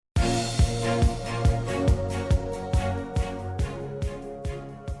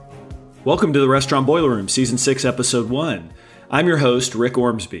Welcome to the Restaurant Boiler Room, Season 6, Episode 1. I'm your host, Rick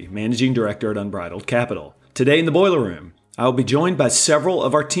Ormsby, Managing Director at Unbridled Capital. Today in the Boiler Room, I will be joined by several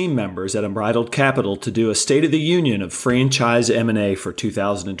of our team members at Unbridled Capital to do a State of the Union of Franchise M&A for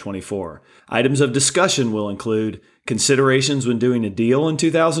 2024. Items of discussion will include considerations when doing a deal in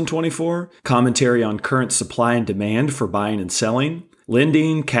 2024, commentary on current supply and demand for buying and selling,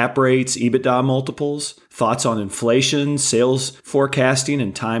 lending, cap rates, EBITDA multiples, thoughts on inflation, sales forecasting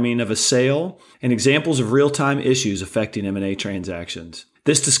and timing of a sale, and examples of real-time issues affecting M&A transactions.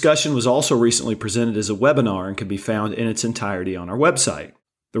 This discussion was also recently presented as a webinar and can be found in its entirety on our website.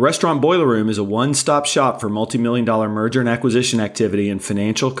 The Restaurant Boiler Room is a one-stop shop for multi-million-dollar merger and acquisition activity and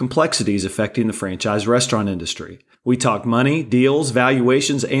financial complexities affecting the franchise restaurant industry. We talk money, deals,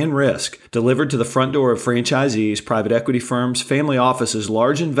 valuations, and risk, delivered to the front door of franchisees, private equity firms, family offices,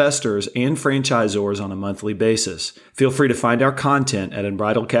 large investors, and franchisors on a monthly basis. Feel free to find our content at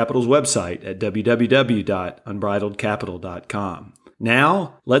Unbridled Capital's website at www.unbridledcapital.com.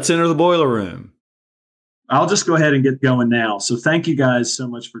 Now, let's enter the boiler room. I'll just go ahead and get going now. So thank you guys so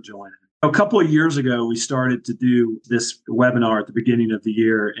much for joining. A couple of years ago, we started to do this webinar at the beginning of the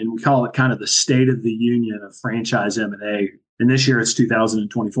year, and we call it kind of the State of the Union of Franchise M&A. And this year it's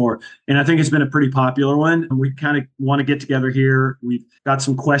 2024. And I think it's been a pretty popular one. And we kind of want to get together here. We've got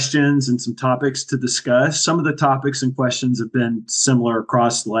some questions and some topics to discuss. Some of the topics and questions have been similar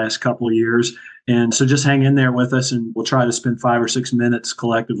across the last couple of years. And so just hang in there with us and we'll try to spend 5 or 6 minutes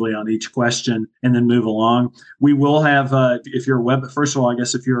collectively on each question and then move along. We will have, if you're first of all, I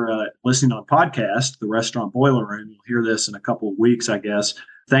guess if you're listening on podcast, the Restaurant Boiler Room, you'll hear this in a couple of weeks, I guess.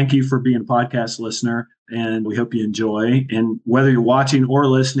 Thank you for being a podcast listener, and we hope you enjoy. And whether you're watching or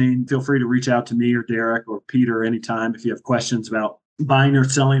listening, feel free to reach out to me or Derek or Peter anytime if you have questions about buying or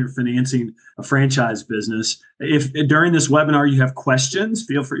selling or financing a franchise business. If during this webinar you have questions,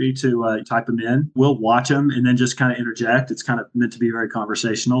 feel free to type them in. We'll watch them and then just kind of interject. It's kind of meant to be very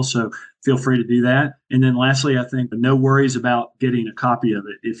conversational, so feel free to do that. And then lastly, I think no worries about getting a copy of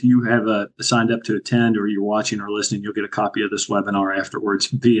it. If you have signed up to attend or you're watching or listening, you'll get a copy of this webinar afterwards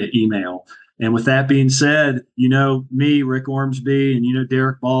via email. And with that being said, you know me, Rick Ormsby, and you know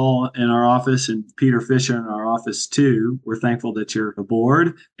Derek Ball in our office and Peter Fisher in our office too. We're thankful that you're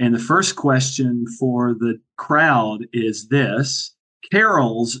aboard. And the first question for the crowd is this.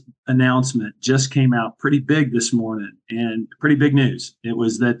 Carol's announcement just came out pretty big this morning and pretty big news. It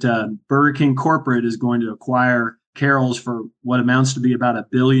was that Burger King Corporate is going to acquire Carol's for what amounts to be about $1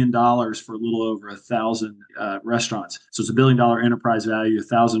 billion for a little over 1,000 restaurants. So it's $1 billion enterprise value,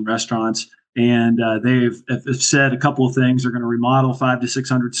 1,000 restaurants. And they've said a couple of things. They're going to remodel 500 to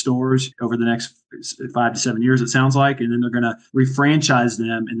 600 stores over the next 5 to 7 years, it sounds like. And then they're going to refranchise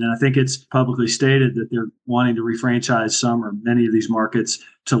them. And then I think it's publicly stated that they're wanting to refranchise some or many of these markets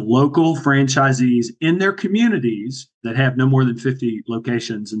to local franchisees in their communities that have no more than 50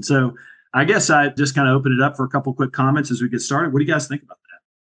 locations. And so I guess I just kind of open it up for a couple quick comments as we get started. What do you guys think about that?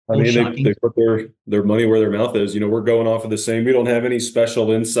 I mean, they put their money where their mouth is. You know, we're going off of the same. We don't have any special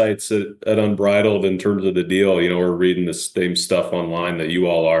insights at Unbridled in terms of the deal. You know, we're reading the same stuff online that you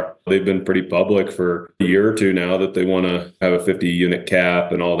all are. They've been pretty public for a year or two now that they want to have a 50-unit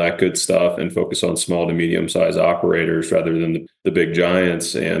cap and all that good stuff and focus on small to medium-sized operators rather than the big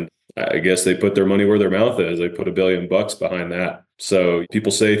giants. And I guess they put their money where their mouth is. They put $1 billion behind that. So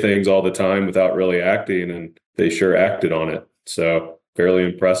people say things all the time without really acting, and they sure acted on it. So fairly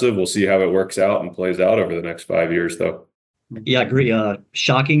impressive. We'll see how it works out and plays out over the next 5 years, though. Yeah, I agree.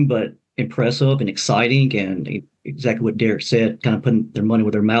 Shocking, but impressive and exciting, and exactly what Derek said, kind of putting their money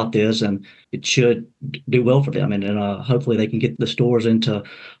where their mouth is, and it should do well for them. And hopefully they can get the stores into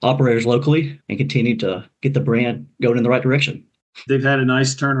operators locally and continue to get the brand going in the right direction. They've had a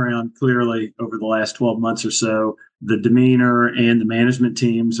nice turnaround, clearly, over the last 12 months or so. The demeanor and the management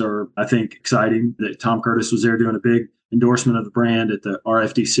teams are, I think, exciting. That Tom Curtis was there doing a big endorsement of the brand at the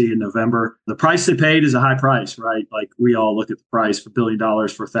RFDC in November. The price they paid is a high price, right? Like we all look at the price for $1 billion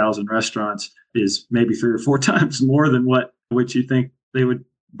for 1,000 restaurants is maybe 3 or 4 times more than what you think they would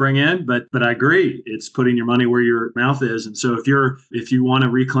bring in. But I agree, it's putting your money where your mouth is. And so if you want to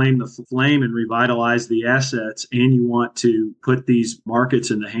reclaim the flame and revitalize the assets, and you want to put these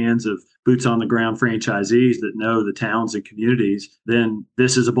markets in the hands of boots on the ground franchisees that know the towns and communities, then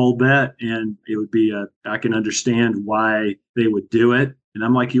this is a bold bet. And it would be I can understand why they would do it. And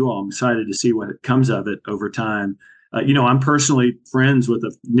I'm like you all, I'm excited to see what comes of it over time. I'm personally friends with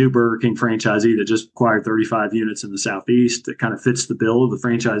a new Burger King franchisee that just acquired 35 units in the Southeast that kind of fits the bill of the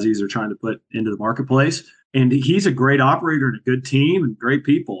franchisees are trying to put into the marketplace. And he's a great operator and a good team and great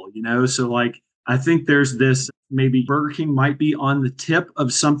people, so like I think there's this, maybe Burger King might be on the tip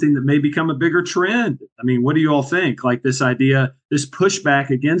of something that may become a bigger trend. I mean, what do you all think? Like this idea, this pushback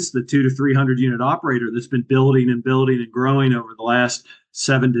against the 200 to 300 unit operator that's been building and building and growing over the last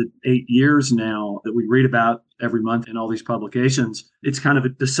 7 to 8 years now that we read about every month in all these publications. It's kind of a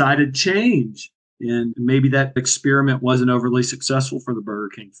decided change. And maybe that experiment wasn't overly successful for the Burger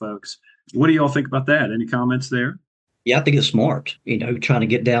King folks. What do you all think about that? Any comments there? Yeah, I think it's smart, trying to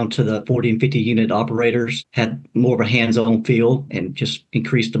get down to the 40 and 50 unit operators, had more of a hands-on feel and just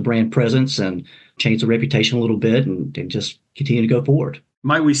increase the brand presence and change the reputation a little bit and just continue to go forward.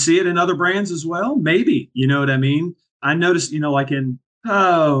 Might we see it in other brands as well? Maybe, you know what I mean? I noticed, like in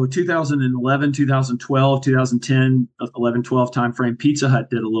 2011, 2012, 2010, 11, 12 timeframe, Pizza Hut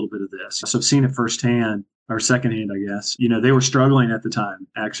did a little bit of this. So I've seen it firsthand. Or secondhand, I guess. They were struggling at the time,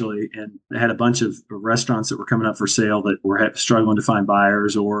 actually, and they had a bunch of restaurants that were coming up for sale that were struggling to find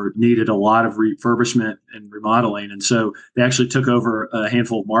buyers or needed a lot of refurbishment and remodeling. And so they actually took over a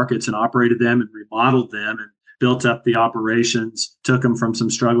handful of markets and operated them and remodeled them and built up the operations, took them from some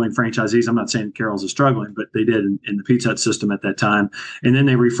struggling franchisees. I'm not saying Carol's is struggling, but they did in the Pizza Hut system at that time. And then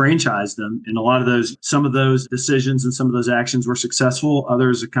they refranchised them. And some of those decisions and some of those actions were successful.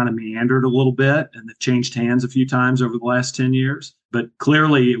 Others have kind of meandered a little bit and they've changed hands a few times over the last 10 years. But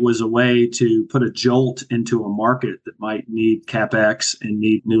clearly it was a way to put a jolt into a market that might need CapEx and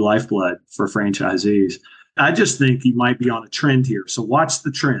need new lifeblood for franchisees. I just think you might be on a trend here. So watch the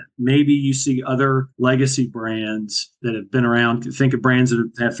trend. Maybe you see other legacy brands that have been around. Think of brands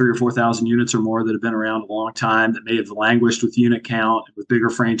that have 3,000 or 4,000 units or more that have been around a long time, that may have languished with unit count, with bigger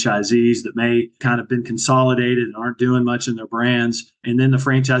franchisees, that may kind of been consolidated and aren't doing much in their brands. And then the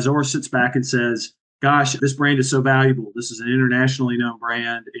franchisor sits back and says, gosh, this brand is so valuable. This is an internationally known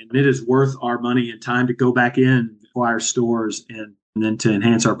brand, and it is worth our money and time to go back in and acquire stores and then to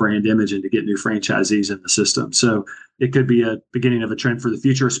enhance our brand image and to get new franchisees in the system. So it could be a beginning of a trend for the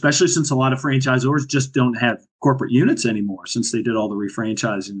future, especially since a lot of franchisors just don't have corporate units anymore since they did all the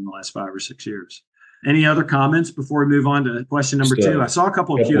refranchising in the last 5 or 6 years. Any other comments before we move on to question number 2? I saw a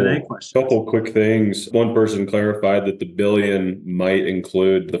couple of Q&A questions. Couple quick things. One person clarified that the $1 billion might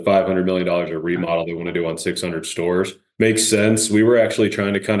include the $500 million of remodel they want to do on 600 stores. Makes sense. We were actually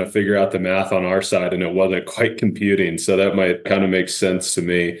trying to kind of figure out the math on our side and it wasn't quite computing. So that might kind of make sense to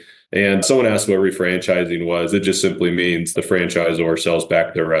me. And someone asked what refranchising was. It just simply means the franchisor sells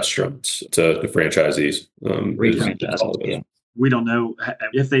back their restaurants to the franchisees. Refranchising, yeah. We don't know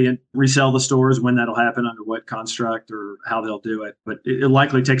if they resell the stores, when that'll happen, under what construct or how they'll do it. But it'll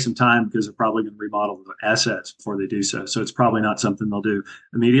likely take some time because they're probably going to remodel the assets before they do so. So it's probably not something they'll do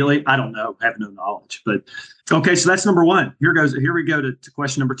immediately. I don't know. I have no knowledge. But okay, so that's number 1. Here we go to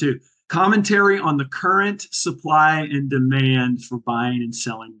question number 2. Commentary on the current supply and demand for buying and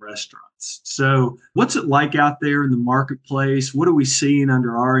selling restaurants. So what's it like out there in the marketplace? What are we seeing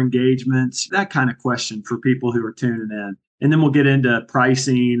under our engagements? That kind of question for people who are tuning in. And then we'll get into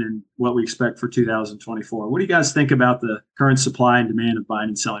pricing and what we expect for 2024. What do you guys think about the current supply and demand of buying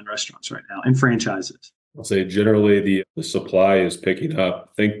and selling restaurants right now and franchises? I'll say generally the supply is picking up.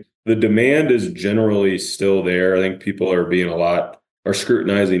 I think the demand is generally still there. I think people are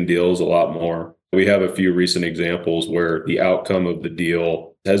scrutinizing deals a lot more. We have a few recent examples where the outcome of the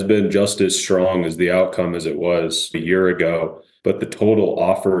deal has been just as strong as the outcome as it was a year ago, but the total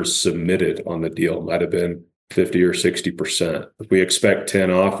offers submitted on the deal might have been 50 or 60%. If we expect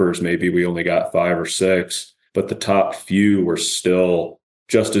 10 offers, maybe we only got 5 or 6, but the top few were still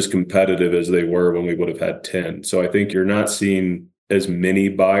just as competitive as they were when we would have had 10. So I think you're not seeing as many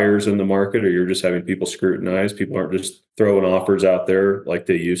buyers in the market, or you're just having people scrutinize. People aren't just throwing offers out there like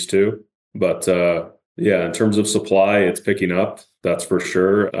they used to. But in terms of supply, it's picking up. That's for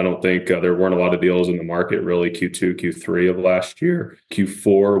sure. I don't think there weren't a lot of deals in the market really Q2, Q3 of last year.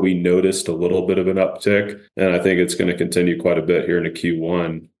 Q4, we noticed a little bit of an uptick, and I think it's going to continue quite a bit here into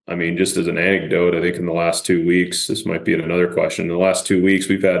Q1. I mean, just as an anecdote, I think in the last 2 weeks, this might be another question. In the last 2 weeks,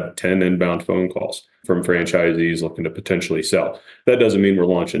 we've had 10 inbound phone calls from franchisees looking to potentially sell. That doesn't mean we're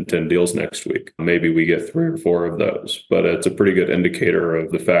launching 10 deals next week. Maybe we get 3 or 4 of those, but it's a pretty good indicator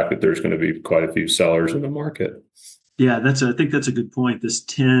of the fact that there's going to be quite a few sellers in the market. Yeah, I think that's a good point. This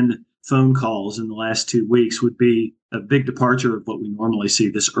 10 phone calls in the last 2 weeks would be a big departure of what we normally see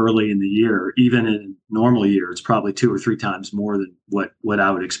this early in the year. Even in a normal year, it's probably 2 or 3 times more than what I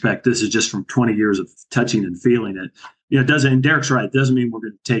would expect. This is just from 20 years of touching and feeling it. It doesn't, and Derek's right, it doesn't mean we're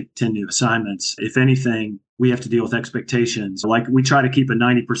going to take 10 new assignments. If anything, we have to deal with expectations. Like we try to keep a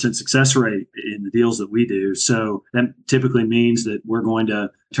 90% success rate in the deals that we do. So that typically means that we're going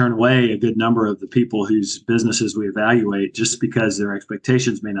to turn away a good number of the people whose businesses we evaluate just because their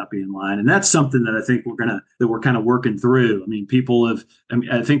expectations may not be in line. And that's something that I think we're kind of working through. I mean,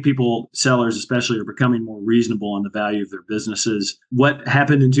 I think sellers especially, are becoming more reasonable on the value of their businesses. What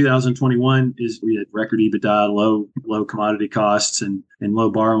happened in 2021 is we had record EBITDA, low commodity costs and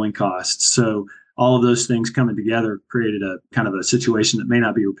low borrowing costs. So all of those things coming together created a kind of a situation that may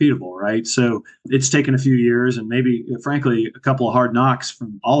not be repeatable, right? So it's taken a few years and maybe, frankly, a couple of hard knocks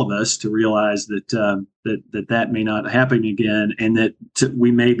from all of us to realize that that may not happen again, and that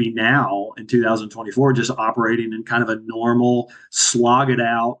we may be now in 2024 just operating in kind of a normal, slog it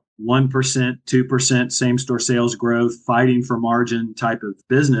out, 1%, 2% same store sales growth, fighting for margin type of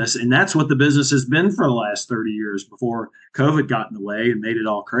business. And that's what the business has been for the last 30 years before COVID got in the way and made it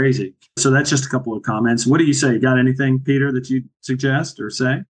all crazy. So that's just a couple of comments. What do you say? Got anything, Peter, that you'd suggest or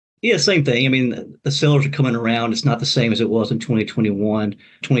say? Yeah, same thing. I mean, the sellers are coming around. It's not the same as it was in 2021.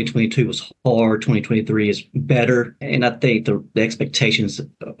 2022 was hard. 2023 is better. And I think the expectations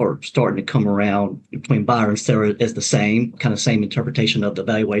are starting to come around between buyer and seller as the same interpretation of the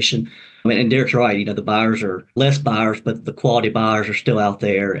valuation. I mean, and Derek's right. The buyers are less buyers, but the quality buyers are still out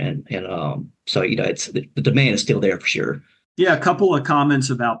there. So, it's the demand is still there for sure. Yeah, a couple of comments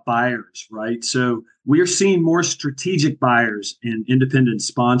about buyers, right? So we're seeing more strategic buyers and independent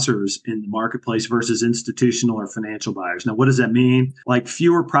sponsors in the marketplace versus institutional or financial buyers. Now, what does that mean? Like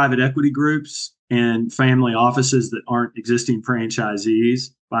fewer private equity groups and family offices that aren't existing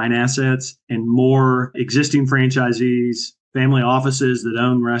franchisees buying assets, and more existing franchisees, family offices that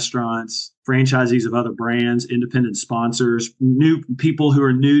own restaurants, franchisees of other brands, independent sponsors, new people who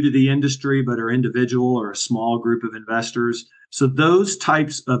are new to the industry but are individual or a small group of investors. So those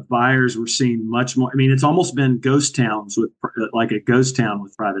types of buyers we're seeing much more. I mean, it's almost been ghost towns with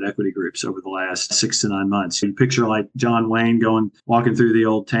private equity groups over the last 6 to 9 months. You picture like John Wayne walking through the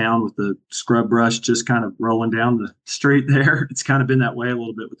old town with the scrub brush just kind of rolling down the street there. It's kind of been that way a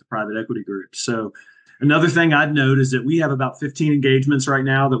little bit with the private equity groups. So another thing I'd note is that we have about 15 engagements right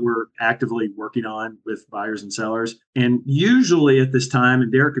now that we're actively working on with buyers and sellers. And usually at this time,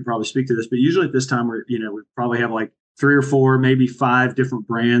 and Derek could probably speak to this, but usually at this time we probably have like 3 or 4, maybe 5 different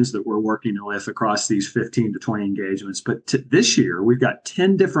brands that we're working with across these 15 to 20 engagements. But this year, we've got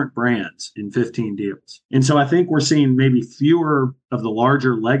 10 different brands in 15 deals. And so I think we're seeing maybe fewer of the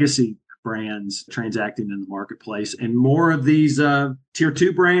larger legacy brands transacting in the marketplace and more of these tier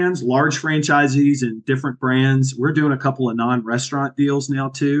 2 brands, large franchisees and different brands. We're doing a couple of non-restaurant deals now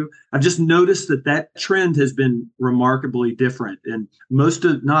too. I've just noticed that trend has been remarkably different. And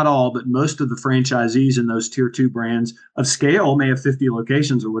not all, but most of the franchisees in those tier 2 brands of scale may have 50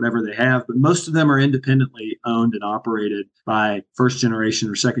 locations or whatever they have, but most of them are independently owned and operated by first generation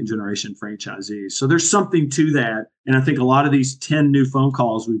or second generation franchisees. So there's something to that. And I think a lot of these 10 new phone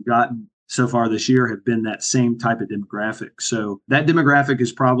calls we've gotten so far this year have been that same type of demographic. So that demographic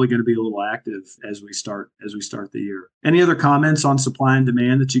is probably going to be a little active as we start the year. Any other comments on supply and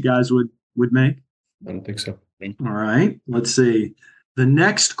demand that you guys would make? I don't think so. All right. Let's see. The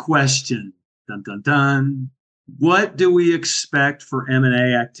next question. Dun, dun, dun. What do we expect for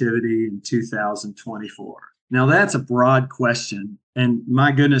M&A activity in 2024? Now, that's a broad question. And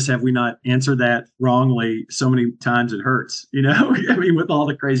my goodness, have we not answered that wrongly so many times it hurts, I mean, with all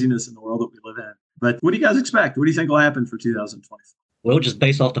the craziness in the world that we live in. But what do you guys expect? What do you think will happen for 2024? Well, just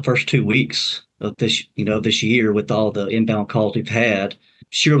based off the first 2 weeks of this year with all the inbound calls we've had,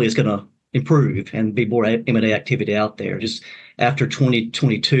 surely it's going to improve and be more M&A activity out there. Just after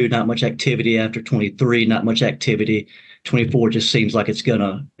 2022, not much activity. After 23, not much activity. 24 just seems like it's going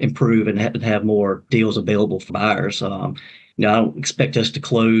to improve and have more deals available for buyers. I don't expect us to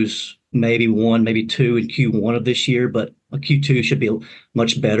close maybe 1, maybe 2 in Q1 of this year, but Q2 should be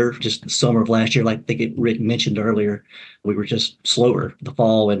much better. Just the summer of last year, like I think Rick mentioned earlier, we were just slower the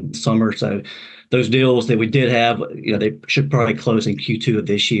fall and summer. So those deals that we did have, they should probably close in Q2 of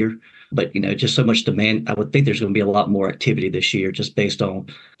this year. But, just so much demand, I would think there's going to be a lot more activity this year just based on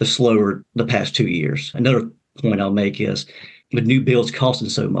the past 2 years. Another point I'll make is with new builds costing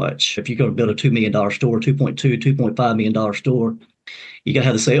so much, if you're going to build a $2 million store, $2.5 million store, you got to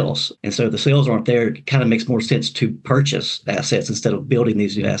have the sales. And so if the sales aren't there, it kind of makes more sense to purchase assets instead of building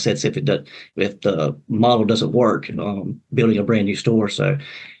these new assets if the model doesn't work, building a brand new store. So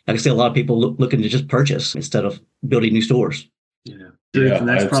I can see a lot of people looking to just purchase instead of building new stores. Yeah,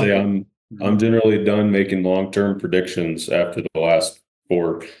 I'd say I'm generally done making long-term predictions after the last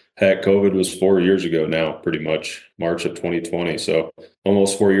 4. Heck, COVID was 4 years ago now, pretty much March of 2020. So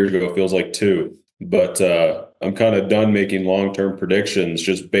almost 4 years ago, it feels like 2. But I'm kind of done making long-term predictions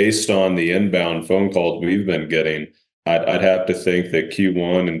just based on the inbound phone calls we've been getting. I'd have to think that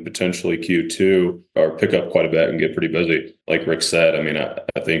Q1 and potentially Q2 are pick up quite a bit and get pretty busy. Like Rick said, I mean,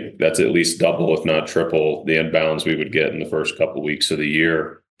 I think that's at least double, if not triple, the inbounds we would get in the first couple weeks of the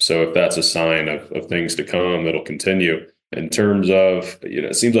year. So if that's a sign of things to come, it'll continue. In terms of,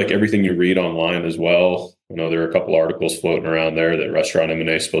 it seems like everything you read online as well. There are a couple articles floating around there that restaurant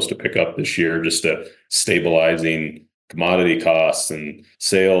M&A is supposed to pick up this year, just to stabilizing commodity costs and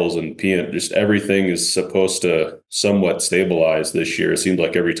sales and just everything is supposed to somewhat stabilize this year. It seems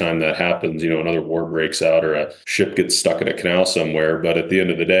like every time that happens, another war breaks out or a ship gets stuck in a canal somewhere. But at the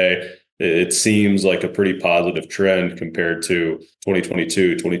end of the day, it seems like a pretty positive trend compared to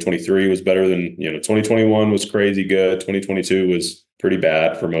 2022. 2023 was better than, 2021 was crazy good. 2022 was pretty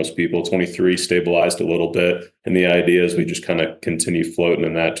bad for most people. 23 stabilized a little bit. And the idea is we just kind of continue floating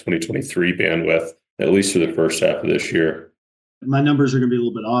in that 2023 bandwidth, at least for the first half of this year. My numbers are going to be a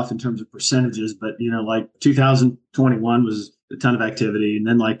little bit off in terms of percentages, but like 2021 was a ton of activity. And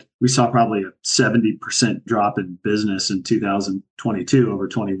then we saw probably a 70% drop in business in 2022 over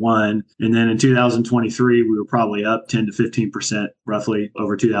 21. And then in 2023, we were probably up 10 to 15% roughly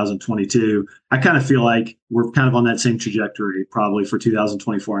over 2022. I kind of feel like we're kind of on that same trajectory probably for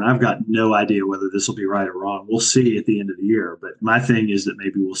 2024. And I've got no idea whether this will be right or wrong. We'll see at the end of the year. But my thing is that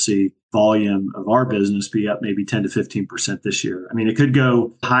maybe we'll see volume of our business be up maybe 10 to 15% this year. I mean, it could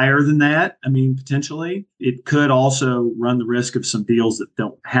go higher than that. I mean, potentially. It could also run the risk of some deals that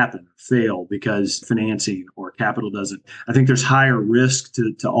don't happen or fail because financing or capital doesn't. I think there's higher risk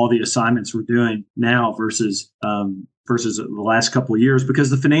to all the assignments we're doing now versus the last couple of years because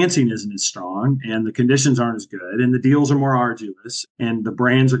the financing isn't as strong and the conditions aren't as good and the deals are more arduous and the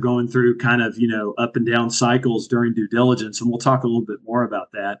brands are going through kind of, up and down cycles during due diligence. And we'll talk a little bit more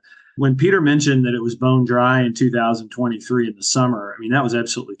about that. When Peter mentioned that it was bone dry in 2023 in the summer, I mean, that was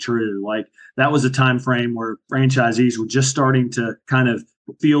absolutely true. That was a time frame where franchisees were just starting to kind of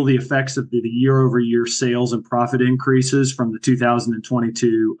feel the effects of the year-over-year sales and profit increases from the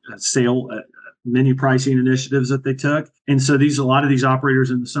 2022 sale menu pricing initiatives that they took. And so a lot of these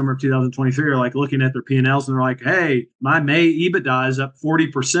operators in the summer of 2023 are looking at their P&Ls and they're like, hey, my May EBITDA is up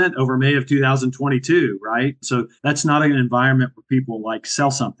 40% over May of 2022, right? So that's not an environment where people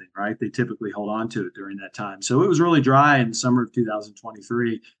sell something, right? They typically hold on to it during that time. So it was really dry in the summer of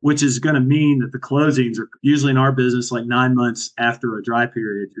 2023, which is going to mean that the closings are usually in our business 9 months after a dry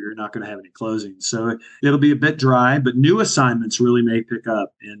period, you're not going to have any closings. So it'll be a bit dry, but new assignments really may pick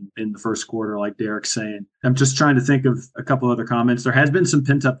up in the first quarter, like Derek's saying. I'm just trying to think of a couple other comments. There has been some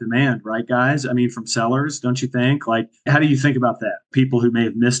pent up demand, right, guys? I mean, from sellers, don't you think? How do you think about that? People who may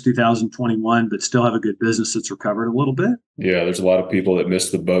have missed 2021, but still have a good business that's recovered a little bit? Yeah, there's a lot of people that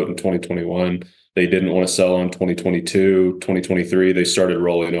missed the boat in 2021. They didn't want to sell on 2022, 2023. They started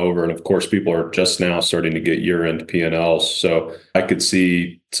rolling over. And of course, people are just now starting to get year-end P&Ls. So I could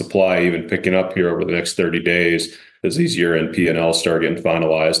see supply even picking up here over the next 30 days as these year-end P&Ls start getting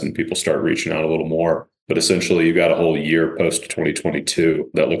finalized and people start reaching out a little more. But essentially, you've got a whole year post 2022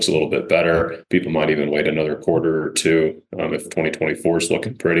 that looks a little bit better. People might even wait another quarter or two if 2024 is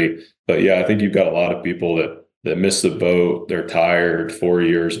looking pretty. But yeah, I think you've got a lot of people that missed the boat. They're tired, 4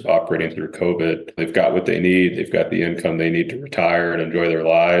 years of operating through COVID. They've got what they need. They've got the income they need to retire and enjoy their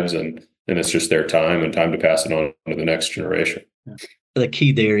lives. And it's just their time and time to pass it on to the next generation. Yeah. The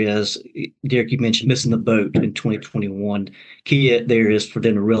key there is, Derek, you mentioned missing the boat in 2021. Key there is for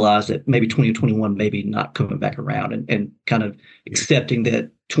them to realize that maybe 2021 maybe not coming back around and kind of accepting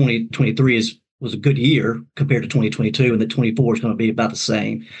that 2023 was a good year compared to 2022 and that 24 is going to be about the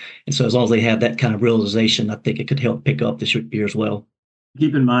same. And so as long as they have that kind of realization, I think it could help pick up this year as well.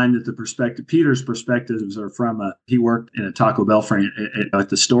 Keep in mind that Peter's perspectives are from he worked in a Taco Bell at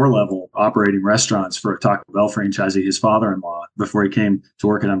the store level, operating restaurants for a Taco Bell franchisee, his father-in-law, before he came to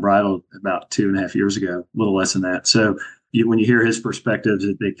work at Unbridled about 2.5 years ago, a little less than that. So when you hear his perspectives,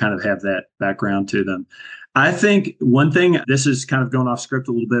 they kind of have that background to them. I think one thing, this is kind of going off script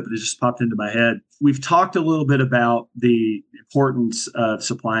a little bit, but it just popped into my head. We've talked a little bit about the importance of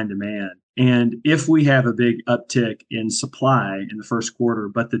supply and demand. And if we have a big uptick in supply in the first quarter,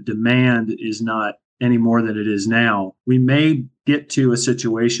 but the demand is not any more than it is now, we may get to a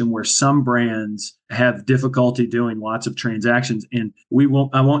situation where some brands have difficulty doing lots of transactions. And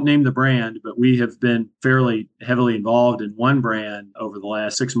I won't name the brand, but we have been fairly heavily involved in one brand over the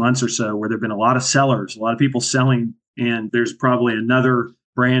last 6 months or so where there have been a lot of sellers, a lot of people selling, and there's probably another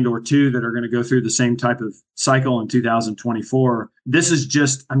brand or two that are going to go through the same type of cycle in 2024. This is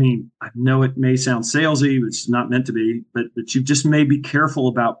just, I know it may sound salesy, it's not meant to be, but you just may be careful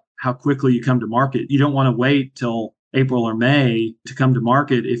about how quickly you come to market. You don't want to wait till April or May to come to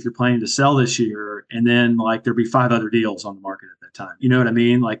market if you're planning to sell this year, and then like there'll be 5 other deals on the market at that time. You know what I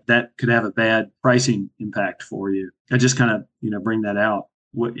mean? Like that could have a bad pricing impact for you. I just kind of, bring that out.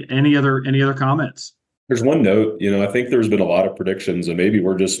 Any other comments? There's one note, I think there's been a lot of predictions, and maybe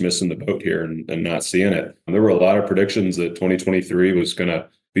we're just missing the boat here and not seeing it. There were a lot of predictions that 2023 was going to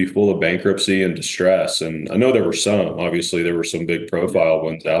be full of bankruptcy and distress. And I know there were some. Obviously, there were some big profile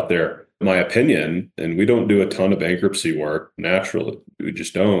ones out there. My opinion, and we don't do a ton of bankruptcy work naturally, we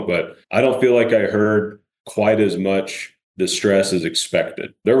just don't. But I don't feel like I heard quite as much distress as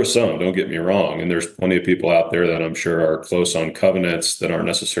expected. There was some, don't get me wrong. And there's plenty of people out there that I'm sure are close on covenants that aren't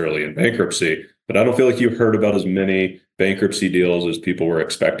necessarily in bankruptcy. But I don't feel like you heard about as many bankruptcy deals as people were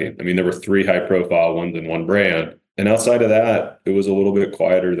expecting. I mean, there were 3 high-profile ones in one brand. And outside of that, it was a little bit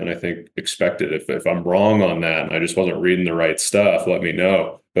quieter than I think expected. If I'm wrong on that and I just wasn't reading the right stuff, let me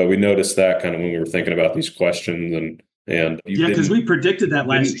know. But we noticed that kind of when we were thinking about these questions. And because we predicted that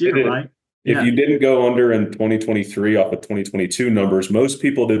last year, right? If you didn't go under in 2023 off of 2022 numbers, most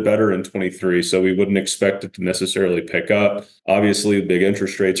people did better in 23. So we wouldn't expect it to necessarily pick up. Obviously, big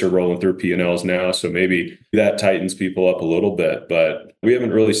interest rates are rolling through P&Ls now. So maybe that tightens people up a little bit, but we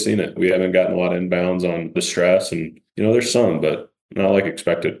haven't really seen it. We haven't gotten a lot of inbounds on distress, and there's some, but not like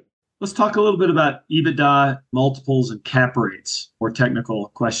expected. Let's talk a little bit about EBITDA multiples and cap rates. More technical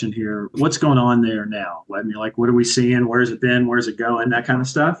question here. What's going on there now? I mean, like, what are we seeing? Where's it been? Where's it going? That kind of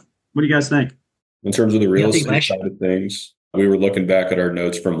stuff. What do you guys think? In terms of the real estate side of things, we were looking back at our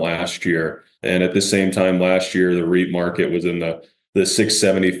notes from last year. And at the same time last year, the REIT market was in the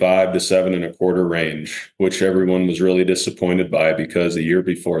 675 to 7.25 range, which everyone was really disappointed by because the year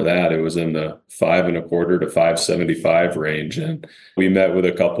before that, it was in the 5.25 to 575 range. And we met with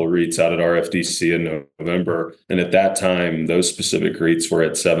a couple of REITs out at RFDC in November. And at that time, those specific REITs were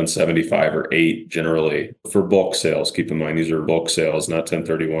at 775 or 8 generally for bulk sales. Keep in mind, these are bulk sales, not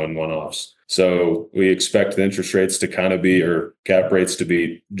 1031 one-offs. So we expect the interest rates to kind of be, or cap rates to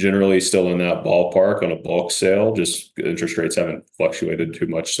be generally still in that ballpark on a bulk sale. Just interest rates haven't fluctuated too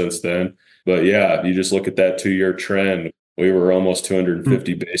much since then. But yeah, you just look at that 2-year trend. We were almost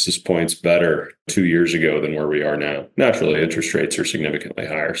 250 basis points better 2 years ago than where we are now. Naturally, interest rates are significantly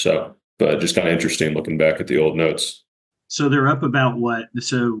higher. So, but just kind of interesting looking back at the old notes. So they're up about what?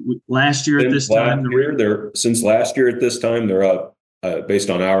 So last year at this time? Since last year at this time, they're up. Based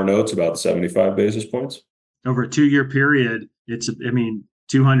on our notes, about 75 basis points. Over a 2-year period, it's,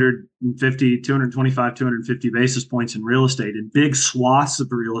 250, 225, 250 basis points in real estate. And big swaths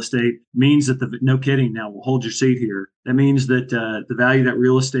of real estate means that no kidding, now we'll hold your seat here. That means that the value of that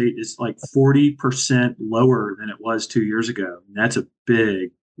real estate is like 40% lower than it was 2 years ago. And that's a big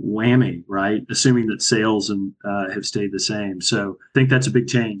whammy, right? Assuming that sales have stayed the same. So I think that's a big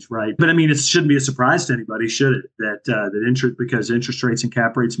change, right? But it shouldn't be a surprise to anybody, should it? That because interest rates and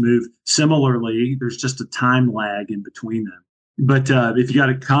cap rates move similarly, there's just a time lag in between them. But if you got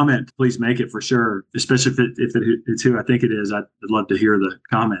a comment, please make it for sure, especially if it's who I think it is. I'd love to hear the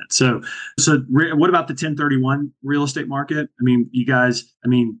comment. So what about the 1031 real estate market? You guys,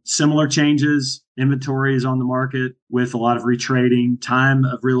 similar changes. Inventory is on the market with a lot of retrading. Time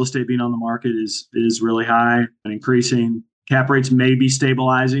of real estate being on the market is really high and increasing. Cap rates may be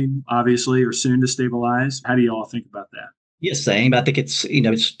stabilizing, obviously, or soon to stabilize. How do you all think about that? Yeah, same. I think it's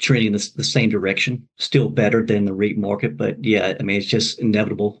trending the same direction. Still better than the REIT market, but yeah, it's just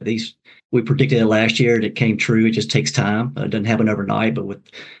inevitable. We predicted it last year, and it came true. It just takes time. It doesn't happen overnight, but with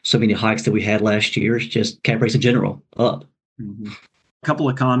so many hikes that we had last year, it's just cap rates in general up. Mm-hmm. A couple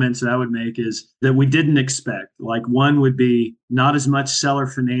of comments that I would make is that we didn't expect. Like one would be not as much seller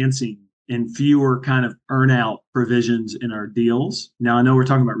financing and fewer kind of earnout provisions in our deals. Now, I know we're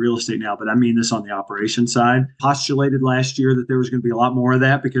talking about real estate now, but I mean this on the operation side. Postulated last year that there was going to be a lot more of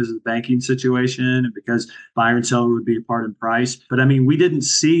that because of the banking situation and because buyer and seller would be apart in price. But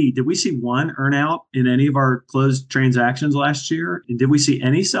did we see one earnout in any of our closed transactions last year? And did we see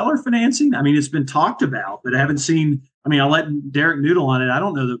any seller financing? It's been talked about, but I haven't seen. I'll let Derek noodle on it. I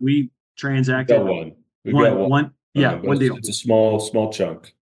don't know that we transacted. We've got one. One deal. It's a small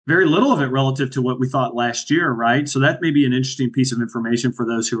chunk. Very little of it relative to what we thought last year, right? So that may be an interesting piece of information for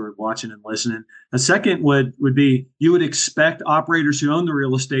those who are watching and listening. A second would be you would expect operators who own the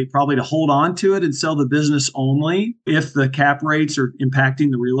real estate probably to hold on to it and sell the business only if the cap rates are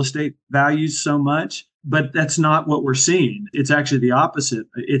impacting the real estate values so much. But that's not what we're seeing. It's actually the opposite.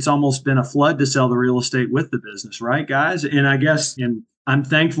 It's almost been a flood to sell the real estate with the business, right, guys? And I guess, and I'm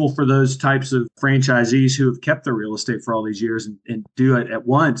thankful for those types of franchisees who have kept their real estate for all these years and do it at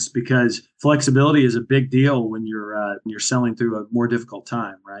once, because flexibility is a big deal when you're selling through a more difficult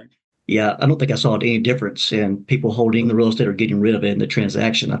time, right? Yeah, I don't think I saw any difference in people holding the real estate or getting rid of it in the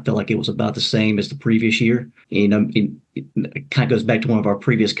transaction. I felt like it was about the same as the previous year. It kind of goes back to one of our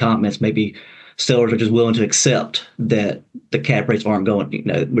previous comments. Maybe sellers are just willing to accept that the cap rates aren't going.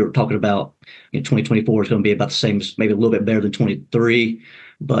 We were talking about 2024 is going to be about the same, maybe a little bit better than 23,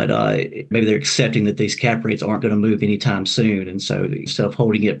 but maybe they're accepting that these cap rates aren't going to move anytime soon. And so instead of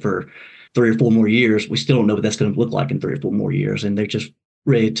holding it for 3 or 4 more years, we still don't know what that's going to look like in 3 or 4 more years. And they're just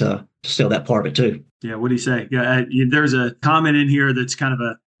ready to sell that part of it too. Yeah. What do you say? Yeah. There's a comment in here that's kind of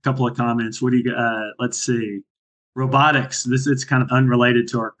a couple of comments. What do you, let's see. Robotics. It's kind of unrelated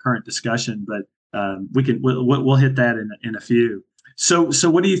to our current discussion, but we'll hit that in a few. So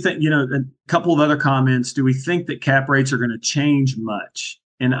what do you think? A couple of other comments. Do we think that cap rates are going to change much?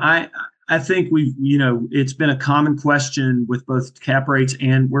 And I think it's been a common question with both cap rates,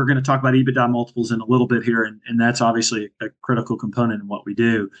 and we're going to talk about EBITDA multiples in a little bit here. And that's obviously a critical component in what we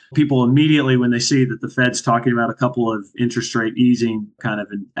do. People immediately, when they see that the Fed's talking about a couple of interest rate easing kind of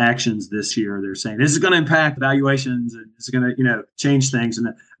actions this year, they're saying this is going to impact valuations and it's going to, change things. And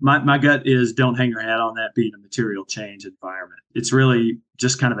my gut is don't hang your hat on that being a material change environment. It's really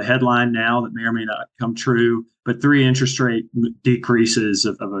just kind of a headline now that may or may not come true. But 3 interest rate decreases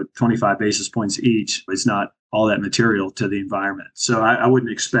of a 25 basis points each is not all that material to the environment. So I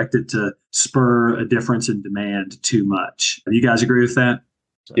wouldn't expect it to spur a difference in demand too much. Do you guys agree with that?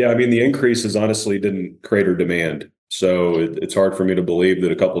 Yeah, I mean, the increases honestly didn't crater demand. So it's hard for me to believe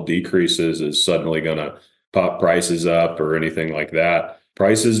that a couple decreases is suddenly going to pop prices up or anything like that.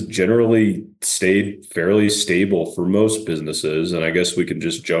 Prices generally stayed fairly stable for most businesses, and I guess we can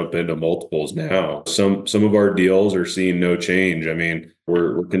just jump into multiples now. Some of our deals are seeing no change. I mean,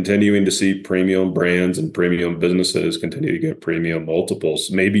 we're continuing to see premium brands and premium businesses continue to get premium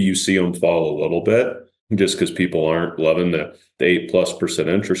multiples. Maybe you see them fall a little bit just because people aren't loving the 8+%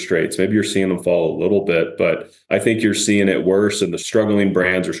 interest rates. Maybe you're seeing them fall a little bit, but I think you're seeing it worse, and the struggling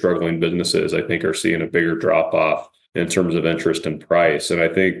brands or struggling businesses, I think, are seeing a bigger drop off in terms of interest and price. And I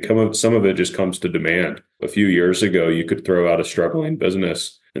think some of it just comes to demand. A few years ago, you could throw out a struggling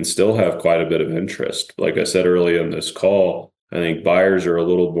business and still have quite a bit of interest. Like I said earlier in this call, I think buyers are a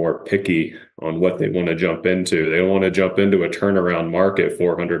little more picky on what they want to jump into. They don't want to jump into a turnaround market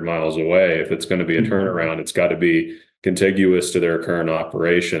 400 miles away. If it's going to be a turnaround, it's got to be contiguous to their current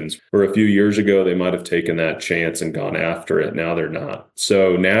operations. Where a few years ago, they might have taken that chance and gone after it. Now they're not.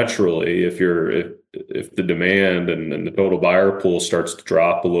 So naturally, if the demand and the total buyer pool starts to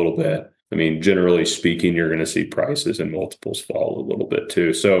drop a little bit, I mean, generally speaking, you're going to see prices and multiples fall a little bit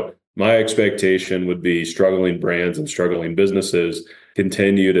too. So my expectation would be struggling brands and struggling businesses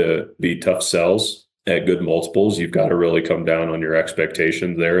continue to be tough sells at good multiples. You've got to really come down on your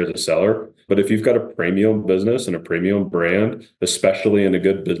expectations there as a seller. But if you've got a premium business and a premium brand, especially in a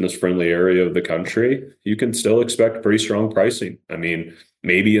good business-friendly area of the country, you can still expect pretty strong pricing. I mean,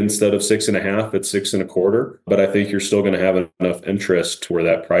 maybe instead of 6.5, it's 6.25, but I think you're still going to have enough interest where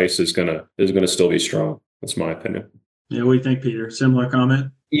that price is going to still be strong. That's my opinion. Yeah, what do you think, Peter? Similar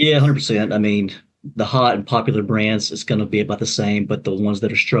comment? Yeah, 100%. I mean, the hot and popular brands, it's going to be about the same, but the ones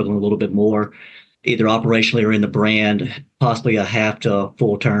that are struggling a little bit more, either operationally or in the brand, possibly a half to a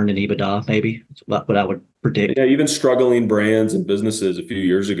full turn in EBITDA, maybe. That's what I would predict. Yeah, even struggling brands and businesses a few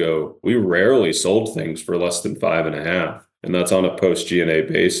years ago, we rarely sold things for less than 5.5. And that's on a post G&A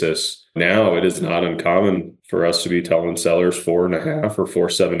basis. Now it is not uncommon for us to be telling sellers 4.5 or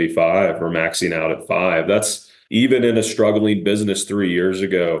 4.75 or maxing out at 5. That's even in a struggling business 3 years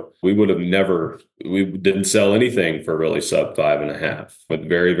ago, we didn't sell anything for really sub 5.5 with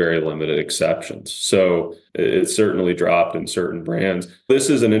very, very limited exceptions. So it certainly dropped in certain brands. This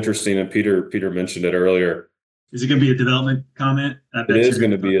is an interesting, and Peter mentioned it earlier. Is it going to be a development comment? It is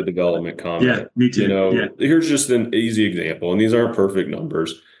going to be a development comment. Yeah, me too. Here's just an easy example, and these aren't perfect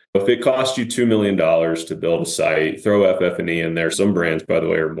numbers. If it cost you $2 million to build a site, throw FF&E in there. Some brands, by the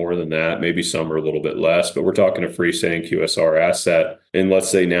way, are more than that. Maybe some are a little bit less, but we're talking a freestanding QSR asset. And let's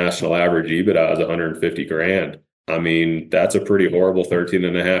say national average EBITDA is $150,000. I mean, that's a pretty horrible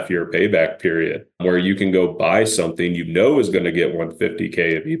 13.5-year payback period where you can go buy something you know is going to get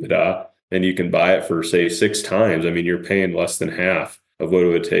 $150K of EBITDA, and you can buy it for, say, 6 times. I mean, you're paying less than half of what it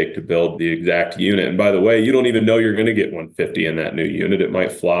would take to build the exact unit. And by the way, you don't even know you're going to get 150 in that new unit. It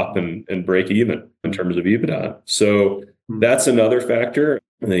might flop and break even in terms of EBITDA. So that's another factor.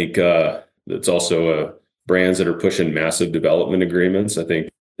 I think it's also brands that are pushing massive development agreements. I think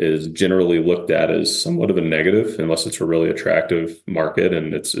is generally looked at as somewhat of a negative unless it's a really attractive market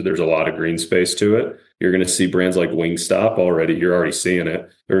and there's a lot of green space to it. You're going to see brands like Wingstop already. You're already seeing it.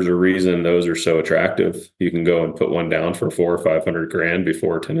 There's a reason those are so attractive. You can go and put one down for 400 or 500 grand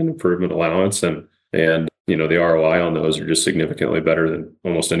before tenant improvement allowance, and the ROI on those are just significantly better than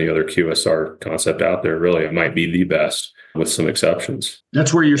almost any other QSR concept out there. Really, it might be the best with some exceptions.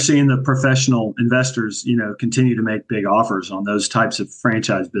 That's where you're seeing the professional investors, continue to make big offers on those types of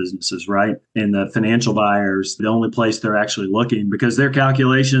franchise businesses, right? And the financial buyers, the only place they're actually looking, because their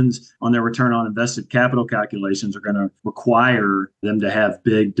calculations on their return on invested capital calculations are going to require them to have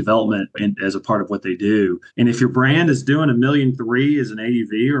big development as a part of what they do. And if your brand is doing $1.3 million as an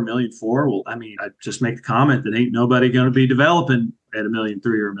AUV or $1.4 million, well, I just make the comment that ain't nobody going to be developing at $1.3 million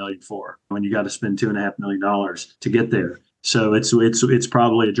or $1.4 million when you got to spend $2.5 million to get there. So it's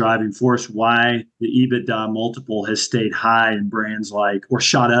probably a driving force why the EBITDA multiple has stayed high in brands like, or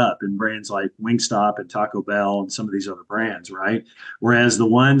shot up in brands like Wingstop and Taco Bell and some of these other brands, right? Whereas the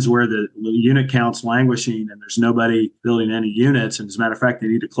ones where the unit count's languishing and there's nobody building any units, and as a matter of fact, they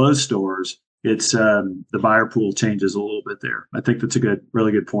need to close stores, it's the buyer pool changes a little bit there. I think that's a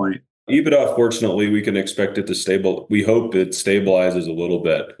really good point. EBITDA, fortunately, we can expect it to stable. We hope it stabilizes a little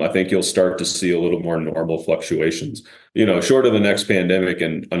bit. I think you'll start to see a little more normal fluctuations. Short of the next pandemic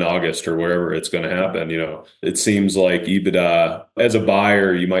in August or wherever it's going to happen, it seems like EBITDA, as a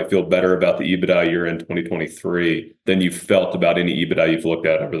buyer, you might feel better about the EBITDA year in 2023 than you've felt about any EBITDA you've looked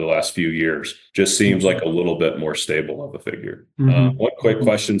at over the last few years. Just seems like a little bit more stable of a figure. One quick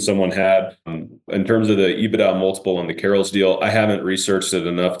question someone had in terms of the EBITDA multiple on the Carroll's deal, I haven't researched it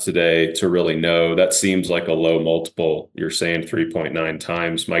enough today to really know. That seems like a low multiple. You're saying 3.9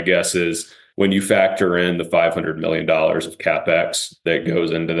 times. My guess is when you factor in the $500 million of CapEx that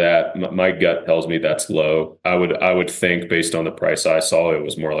goes into that, my gut tells me that's low. I would think based on the price I saw, it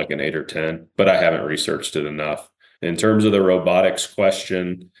was more like an 8 or 10, but I haven't researched it enough. In terms of the robotics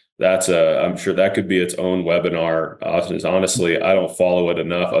question, I'm sure that could be its own webinar. Honestly, I don't follow it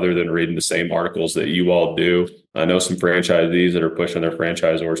enough other than reading the same articles that you all do. I know some franchisees that are pushing their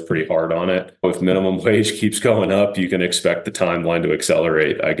franchisors pretty hard on it. If minimum wage keeps going up, you can expect the timeline to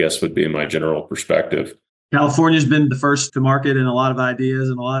accelerate, I guess would be my general perspective. California's been the first to market in a lot of ideas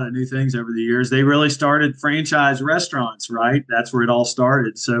and a lot of new things over the years. They really started franchise restaurants, right? That's where it all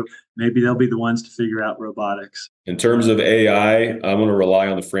started. So maybe they'll be the ones to figure out robotics. In terms of AI, I'm going to rely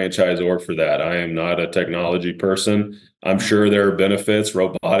on the franchisor for that. I am not a technology person. I'm sure there are benefits,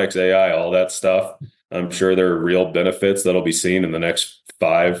 robotics, AI, all that stuff. I'm sure there are real benefits that'll be seen in the next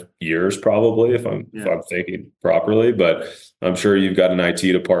 5 years, probably, if I'm thinking properly. But I'm sure you've got an IT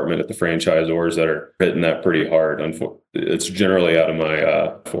department at the franchisors that are hitting that pretty hard. It's generally out of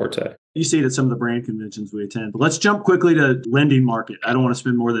my forte. You see it at some of the brand conventions we attend. But let's jump quickly to lending market. I don't want to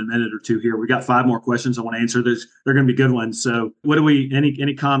spend more than a minute or two here. We got 5 more questions I want to answer. They're going to be good ones. So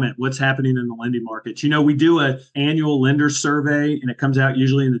any comment? What's happening in the lending market? We do an annual lender survey, and it comes out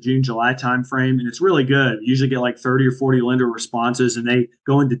usually in the June, July timeframe. And it's really good. We usually get like 30 or 40 lender responses, and they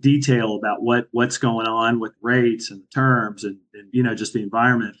go into detail about what's going on with rates and terms and just the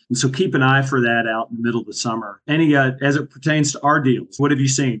environment. And so keep an eye for that out in the middle of the summer. Any as it pertains to our deals, what have you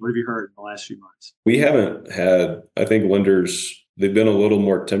seen? What have you heard in the last few months? We haven't had, I think lenders, they've been a little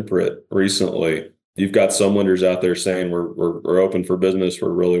more temperate recently. You've got some lenders out there saying we're open for business. We're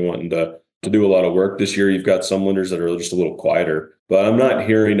really wanting to do a lot of work this year. You've got some lenders that are just a little quieter, but I'm not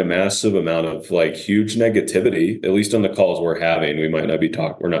hearing a massive amount of huge negativity, at least on the calls we're having. We might not be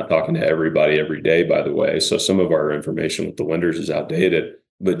we're not talking to everybody every day, by the way. So some of our information with the lenders is outdated,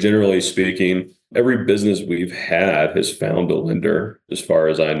 but generally speaking, every business we've had has found a lender, as far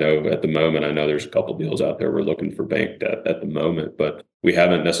as I know at the moment. I know there's a couple deals out there we're looking for bank debt at the moment, but we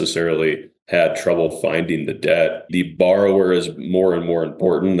haven't necessarily had trouble finding the debt. The borrower is more and more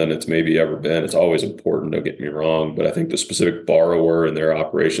important than it's maybe ever been. It's always important, don't get me wrong, but I think the specific borrower and their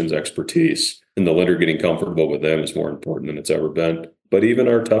operations expertise and the lender getting comfortable with them is more important than it's ever been. But even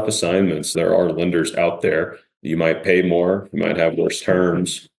our tough assignments, there are lenders out there. You might pay more, you might have worse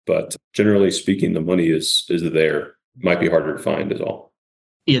terms, but generally speaking, the money is there. It might be harder to find is all.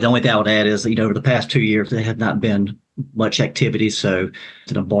 Yeah, the only thing I would add is, over the past 2 years, there have not been much activity. So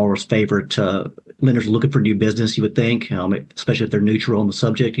it's in a borrower's favor to lenders looking for new business, you would think, especially if they're neutral on the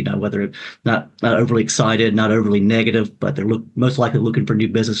subject, whether not overly excited, not overly negative, but they're most likely looking for new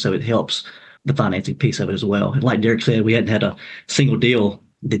business. So it helps the financing piece of it as well. And like Derek said, we hadn't had a single deal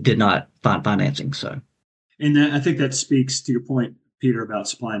that did not find financing. So, and I think that speaks to your point, Peter, about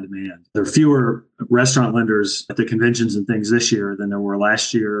supply and demand. There are fewer restaurant lenders at the conventions and things this year than there were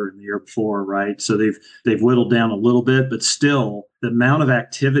last year and the year before, right? So they've whittled down a little bit, but still the amount of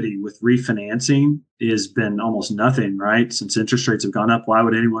activity with refinancing has been almost nothing, right? Since interest rates have gone up, why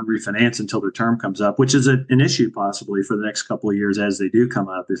would anyone refinance until their term comes up, which is an issue possibly for the next couple of years as they do come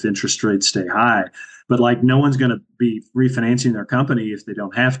up if interest rates stay high. But like no one's going to be refinancing their company if they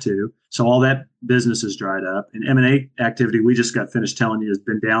don't have to. So all that business is dried up. And M&A activity, we just got finished telling you, has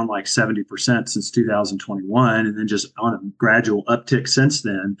been down like 70% since 2021 and then just on a gradual uptick since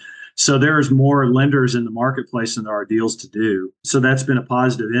then. So there's more lenders in the marketplace than there are deals to do. So that's been a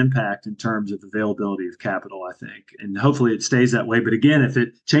positive impact in terms of availability of capital, I think. And hopefully it stays that way. But again, if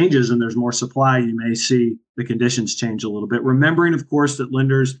it changes and there's more supply, you may see the conditions change a little bit. Remembering, of course, that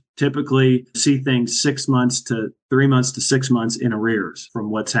lenders typically see things 6 months to 3 months to 6 months in arrears from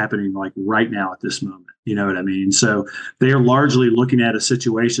what's happening like right now at this moment. You know what I mean? So they are largely looking at a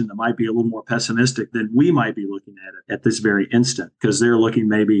situation that might be a little more pessimistic than we might be looking at it at this very instant, because they're looking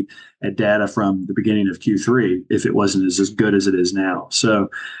maybe at data from the beginning of Q3 if it wasn't as good as it is now. So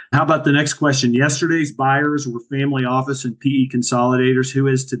how about the next question? Yesterday's buyers were family office and PE consolidators. Who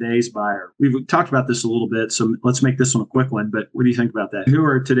is today's buyer? We've talked about this a little bit, so let's make this one a quick one. But what do you think about that? Who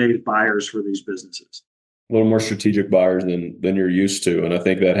are today's buyers for these businesses? A little more strategic buyers than you're used to. And I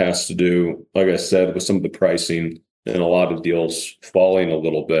think that has to do, like I said, with some of the pricing and a lot of deals falling a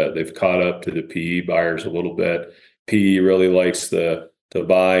little bit. They've caught up to the PE buyers a little bit. PE really likes to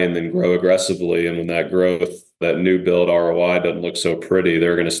buy and then grow aggressively. And when that growth, that new build ROI doesn't look so pretty,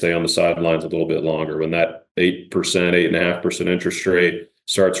 they're going to stay on the sidelines a little bit longer. When that 8%, 8.5% interest rate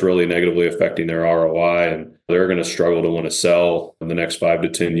starts really negatively affecting their ROI, and they're going to struggle to want to sell in the next 5 to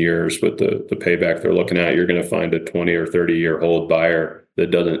 10 years with the payback they're looking at, you're going to find a 20 or 30-year hold buyer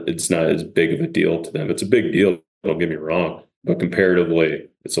that it's not as big of a deal to them. It's a big deal, don't get me wrong, but comparatively,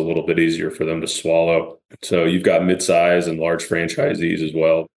 it's a little bit easier for them to swallow. So you've got mid-size and large franchisees as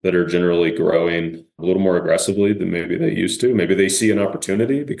well that are generally growing a little more aggressively than maybe they used to. Maybe they see an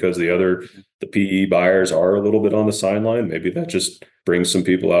opportunity because the PE buyers are a little bit on the sideline. Maybe that just brings some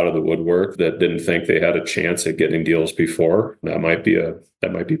people out of the woodwork that didn't think they had a chance at getting deals before. That might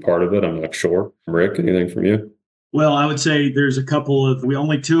be part of it. I'm not sure. Rick, anything from you? Well, I would say there's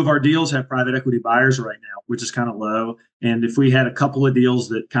only 2 of our deals have private equity buyers right now, which is kind of low. And if we had a couple of deals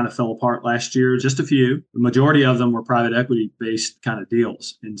that kind of fell apart last year, just a few, the majority of them were private equity based kind of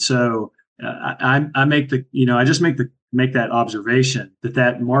deals. And so I just make that observation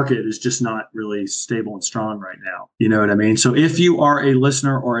that market is just not really stable and strong right now. You know what I mean? So if you are a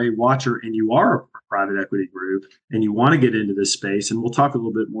listener or a watcher and you are a private equity group and you want to get into this space, and we'll talk a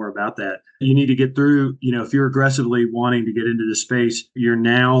little bit more about that, you need to get through, if you're aggressively wanting to get into this space, you're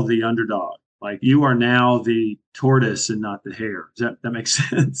now the underdog. Like you are now the tortoise and not the hare. Does that makes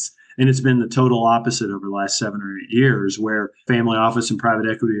sense? And it's been the total opposite over the last 7 or 8 years, where family office and private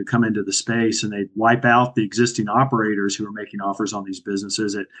equity would come into the space and they'd wipe out the existing operators who are making offers on these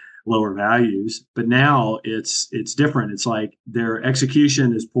businesses at lower values. But now it's different. It's like their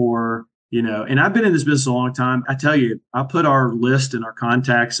execution is poor, and I've been in this business a long time. I tell you, I put our list and our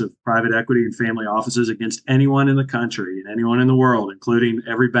contacts of private equity and family offices against anyone in the country and anyone in the world, including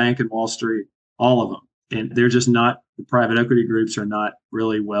every bank in Wall Street, all of them. And they're just not, the private equity groups are not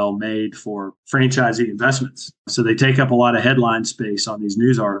really well made for franchisee investments. So they take up a lot of headline space on these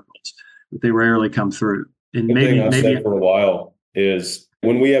news articles, but they rarely come through. And the thing I've said for a while is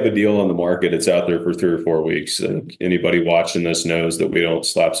when we have a deal on the market, it's out there for 3 or 4 weeks. Anybody watching this knows that we don't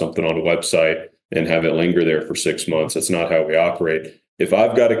slap something on a website and have it linger there for 6 months. That's not how we operate. If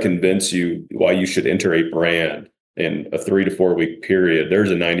I've got to convince you why you should enter a brand in a 3 to 4 week period,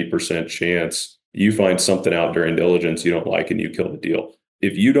 there's a 90% chance you find something out during diligence you don't like and you kill the deal.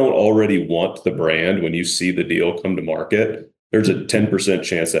 If you don't already want the brand when you see the deal come to market, there's a 10%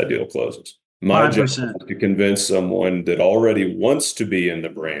 chance that deal closes. My 5%. Job is to convince someone that already wants to be in the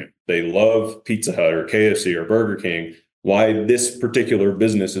brand. They love Pizza Hut or KFC or Burger King, why this particular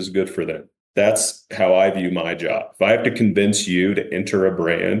business is good for them. That's how I view my job. If I have to convince you to enter a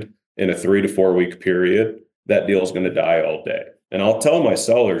brand in a 3 to 4 week period, that deal is going to die all day. And I'll tell my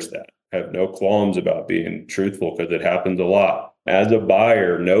sellers that. I have no qualms about being truthful because it happens a lot. As a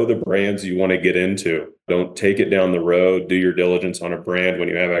buyer, know the brands you want to get into. Don't take it down the road, do your diligence on a brand when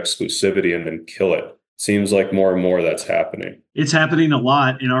you have exclusivity and then kill it. Seems like more and more that's happening. It's happening a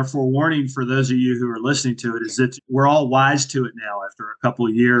lot. And our forewarning for those of you who are listening to it is that we're all wise to it now after a couple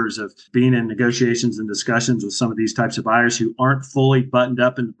of years of being in negotiations and discussions with some of these types of buyers who aren't fully buttoned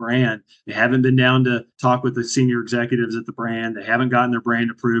up in the brand. They haven't been down to talk with the senior executives at the brand. They haven't gotten their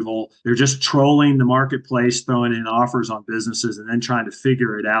brand approval. They're just trolling the marketplace, throwing in offers on businesses and then trying to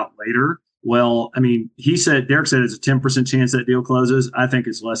figure it out later. Well, I mean, Derek said it's a 10% chance that deal closes. I think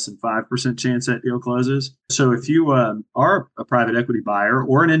it's less than 5% chance that deal closes. So if you are a private equity buyer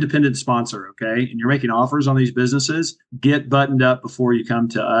or an independent sponsor, okay, and you're making offers on these businesses, get buttoned up before you come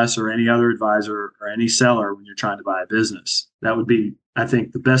to us or any other advisor or any seller when you're trying to buy a business. That would be, I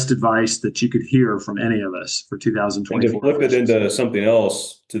think, the best advice that you could hear from any of us for 2024. And to flip it into something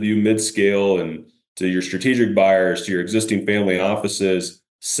else, to the mid-scale and to your strategic buyers, to your existing family offices,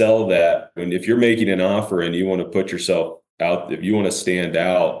 sell that. And if you're making an offer and you want to put yourself out, if you want to stand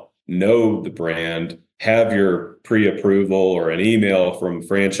out, know the brand, have your pre-approval or an email from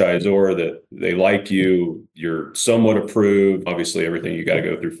franchisor that they like you, you're somewhat approved. Obviously, everything you got to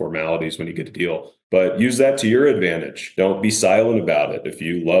go through formalities when you get a deal, but use that to your advantage. Don't be silent about it. If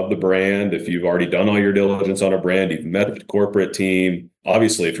you love the brand, if you've already done all your diligence on a brand, you've met the corporate team,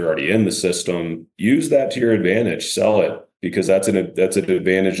 obviously, if you're already in the system, use that to your advantage, sell it. Because that's an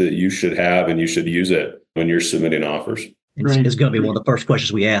advantage that you should have, and you should use it when you're submitting offers. It's going to be one of the first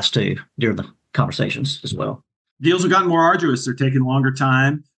questions we ask too during the conversations as well. Deals have gotten more arduous. They're taking longer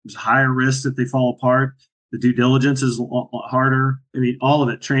time. There's higher risk that they fall apart. The due diligence is harder. I mean, all of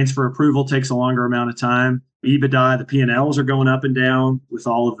it. Transfer approval takes a longer amount of time. EBITDA, the P&Ls are going up and down with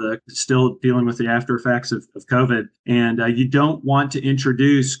all of the still dealing with the after effects of COVID. And you don't want to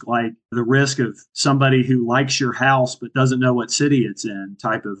introduce like the risk of somebody who likes your house but doesn't know what city it's in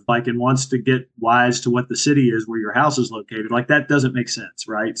type of like and wants to get wise to what the city is where your house is located. Like that doesn't make sense,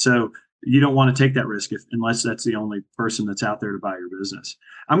 right? So you don't want to take that risk unless that's the only person that's out there to buy your business.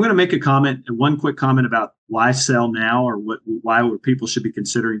 I'm going to make one quick comment about why sell now or why people should be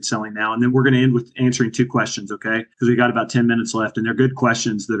considering selling now. And then we're going to end with answering two questions, okay? Because we got about 10 minutes left and they're good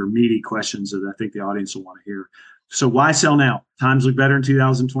questions that are meaty questions that I think the audience will want to hear. So why sell now? Times look better in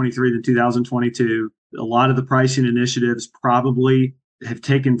 2023 than 2022. A lot of the pricing initiatives probably have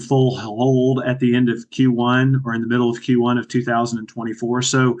taken full hold at the end of Q1 or in the middle of Q1 of 2024.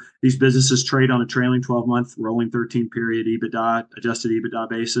 So these businesses trade on a trailing 12-month rolling 13-period EBITDA, adjusted EBITDA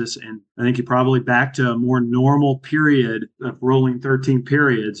basis. And I think you're probably back to a more normal period of rolling 13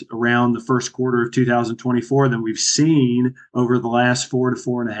 periods around the first quarter of 2024 than we've seen over the last 4 to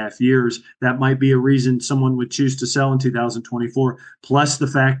 4.5 years. That might be a reason someone would choose to sell in 2024, plus the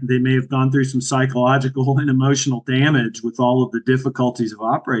fact that they may have gone through some psychological and emotional damage with all of the difficulties of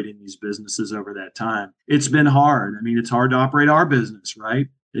operating these businesses over that time. It's been hard. I mean, it's hard to operate our business, right?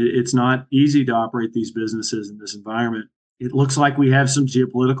 It's not easy to operate these businesses in this environment. It looks like we have some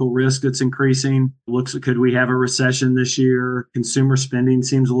geopolitical risk that's increasing. Could we have a recession this year? Consumer spending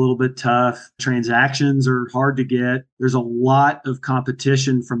seems a little bit tough. Transactions are hard to get. There's a lot of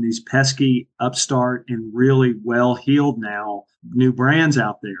competition from these pesky upstart and really well-heeled now new brands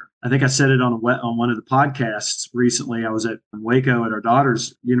out there. I think I said it on one of the podcasts recently. I was at Waco at our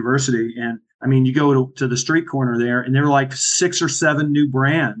daughter's university, and I mean, you go to the street corner there, and there are like 6 or 7 new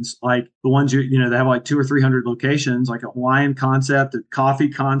brands, like the ones they have like 200 or 300 locations, like a Hawaiian concept, a coffee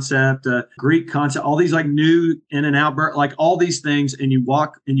concept, a Greek concept, all these like new In-N-Out, like all these things, and you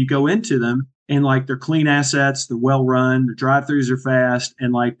walk and you go into them. And like they're clean assets, they're well run, the drive-throughs are fast.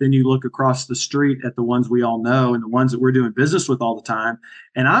 And like then you look across the street at the ones we all know and the ones that we're doing business with all the time.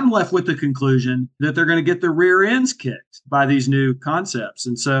 And I'm left with the conclusion that they're going to get their rear ends kicked by these new concepts.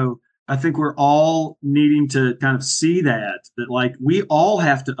 And so I think we're all needing to kind of see that like we all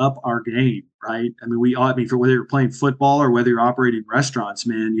have to up our game, right? I mean, for whether you're playing football or whether you're operating restaurants,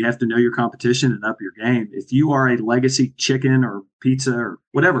 man, you have to know your competition and up your game. If you are a legacy chicken or pizza or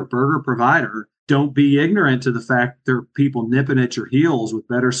whatever burger provider, don't be ignorant to the fact there are people nipping at your heels with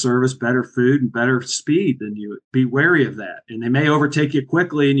better service, better food, and better speed than you. Be wary of that. And they may overtake you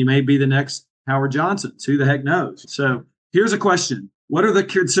quickly and you may be the next Howard Johnsons. Who the heck knows? So here's a question. What are the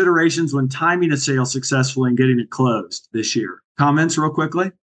considerations when timing a sale successfully and getting it closed this year? Comments real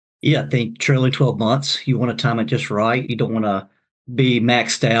quickly? Yeah, I think trailing 12 months, you want to time it just right. You don't want to be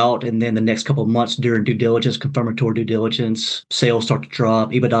maxed out and then the next couple of months during due diligence, confirmatory due diligence, sales start to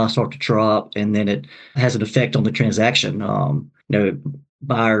drop, EBITDA start to drop, and then it has an effect on the transaction.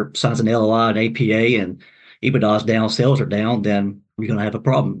 Buyer signs an LOI, an APA, and EBITDA is down, sales are down, then you're going to have a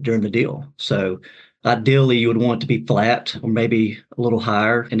problem during the deal. So ideally, you would want it to be flat or maybe a little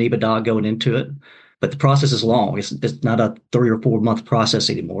higher in EBITDA going into it. But the process is long. It's not a 3 or 4 month process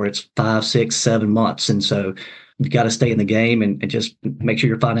anymore. It's 5, 6, 7 months. And so you've got to stay in the game and just make sure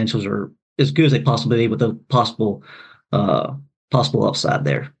your financials are as good as they possibly be with the possible upside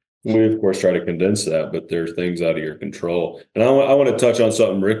there. We, of course, try to condense that, but there's things out of your control. And I want to touch on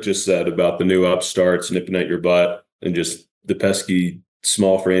something Rick just said about the new upstarts nipping at your butt and just the pesky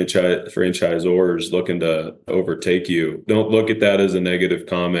small franchisors looking to overtake you, don't look at that as a negative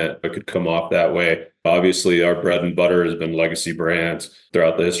comment. It could come off that way. Obviously, our bread and butter has been legacy brands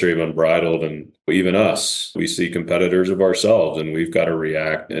throughout the history of Unbridled, and even us, we see competitors of ourselves, and we've got to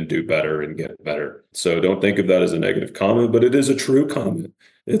react and do better and get better. So don't think of that as a negative comment, but it is a true comment.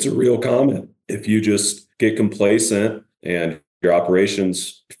 It's a real comment. If you just get complacent and your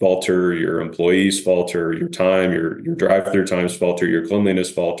operations falter, your employees falter, your time, your drive-through times falter, your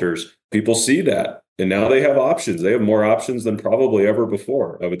cleanliness falters, people see that. And now they have options. They have more options than probably ever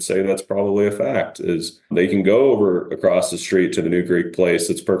before. I would say that's probably a fact, is they can go over across the street to the New Greek place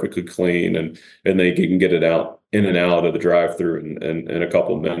that's perfectly clean, and they can get it out in and out of the drive-through in a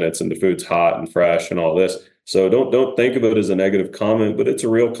couple of minutes, and the food's hot and fresh and all this. So don't think of it as a negative comment, but it's a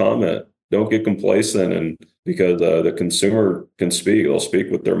real comment. Don't get complacent, and because the consumer can speak, they'll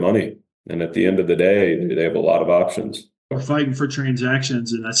speak with their money. And at the end of the day, they have a lot of options. We're fighting for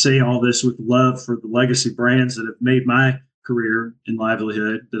transactions. And I say all this with love for the legacy brands that have made my career and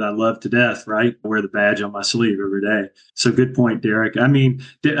livelihood that I love to death, right? I wear the badge on my sleeve every day. So good point, Derek. I mean,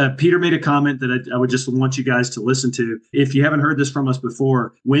 Peter made a comment that I would just want you guys to listen to. If you haven't heard this from us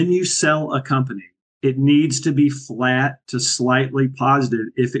before, when you sell a company, it needs to be flat to slightly positive,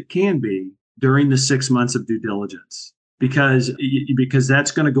 if it can be, during the 6 months of due diligence, because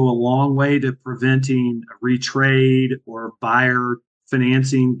that's going to go a long way to preventing a retrade or buyer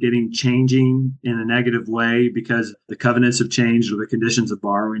financing changing in a negative way because the covenants have changed or the conditions of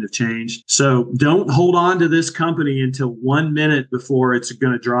borrowing have changed. So don't hold on to this company until 1 minute before it's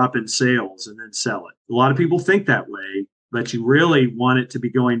going to drop in sales and then sell it. A lot of people think that way, but you really want it to be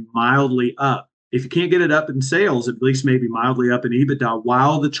going mildly up. If you can't get it up in sales, at least maybe mildly up in EBITDA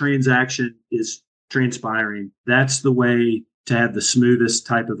while the transaction is transpiring. That's the way to have the smoothest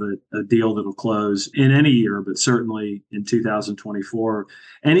type of a deal that'll close in any year, but certainly in 2024.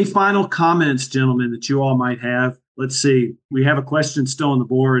 Any final comments, gentlemen, that you all might have? Let's see. We have a question still on the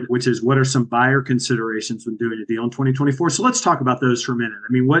board, which is, what are some buyer considerations when doing a deal in 2024? So let's talk about those for a minute.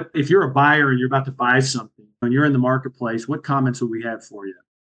 I mean, if you're a buyer and you're about to buy something and you're in the marketplace, what comments would we have for you?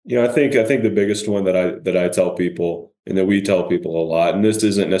 Yeah, I think the biggest one that I tell people, and that we tell people a lot, and this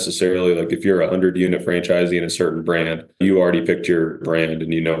isn't necessarily like if you're a 100-unit franchisee in a certain brand, you already picked your brand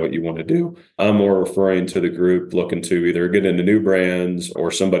and you know what you want to do. I'm more referring to the group looking to either get into new brands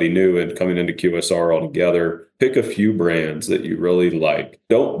or somebody new and coming into QSR altogether. Pick a few brands that you really like.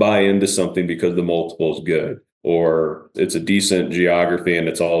 Don't buy into something because the multiple is good or it's a decent geography and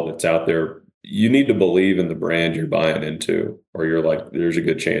it's all that's out there. You need to believe in the brand you're buying into, or you're like, there's a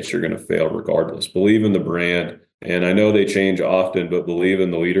good chance you're going to fail regardless. Believe in the brand. And I know they change often, but believe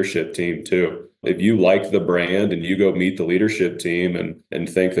in the leadership team too. If you like the brand and you go meet the leadership team and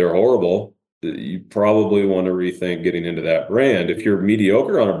think they're horrible, you probably want to rethink getting into that brand. If you're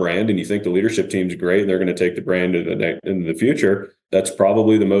mediocre on a brand and you think the leadership team's great and they're going to take the brand into the future, that's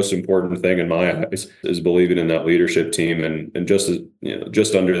probably the most important thing in my eyes, is believing in that leadership team. And just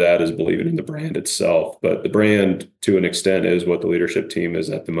under that is believing in the brand itself. But the brand, to an extent, is what the leadership team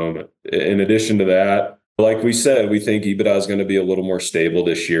is at the moment. In addition to that, like we said, we think EBITDA is going to be a little more stable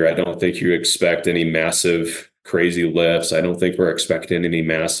this year. I don't think you expect any massive crazy lifts. I don't think we're expecting any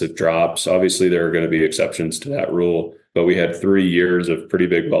massive drops. Obviously, there are going to be exceptions to that rule, but we had 3 years of pretty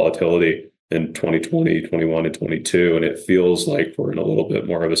big volatility in 2020, 21, and 22, and it feels like we're in a little bit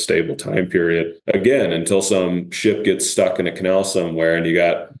more of a stable time period. Again, until some ship gets stuck in a canal somewhere and you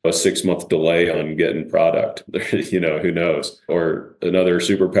got a 6-month delay on getting product, who knows? Or another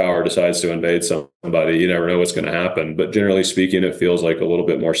superpower decides to invade somebody, you never know what's going to happen. But generally speaking, it feels like a little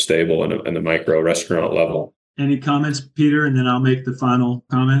bit more stable in the micro restaurant level. Any comments, Peter? And then I'll make the final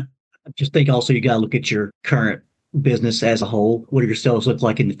comment. I just think also you got to look at your current business as a whole. What do your sales look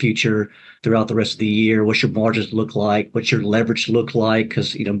like in the future throughout the rest of the year? What's your margins look like? What's your leverage look like?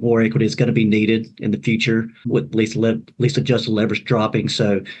 Because more equity is going to be needed in the future with least adjusted leverage dropping.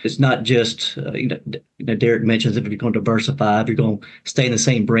 So it's not just Derek mentions if you're going to diversify, if you're going to stay in the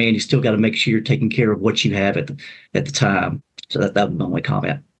same brand, you still got to make sure you're taking care of what you have at the time. So that would be my only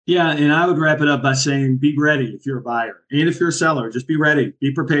comment. Yeah, and I would wrap it up by saying be ready if you're a buyer. And if you're a seller, just be ready,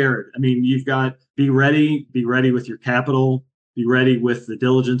 be prepared. I mean, you've got be ready with your capital, be ready with the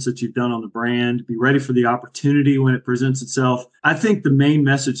diligence that you've done on the brand, be ready for the opportunity when it presents itself. I think the main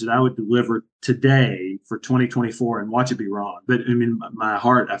message that I would deliver today for 2024, and watch it be wrong, but I mean, my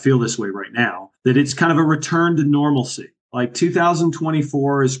heart, I feel this way right now, that it's kind of a return to normalcy. Like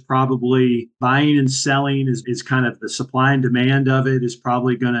 2024 is probably buying and selling is kind of the supply and demand of it is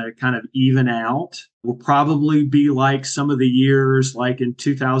probably going to kind of even out. Will probably be like some of the years like in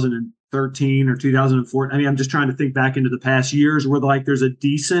 2005 2013 or 2014. I mean, I'm just trying to think back into the past years where like there's a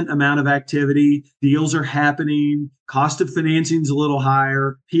decent amount of activity. Deals are happening. Cost of financing is a little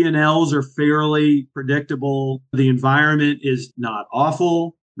higher. P&Ls are fairly predictable. The environment is not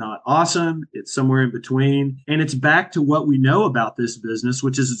awful, not awesome. It's somewhere in between. And it's back to what we know about this business,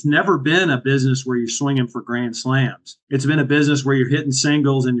 which is it's never been a business where you're swinging for grand slams. It's been a business where you're hitting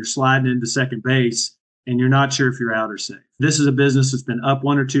singles and you're sliding into second base and you're not sure if you're out or safe. This is a business that's been up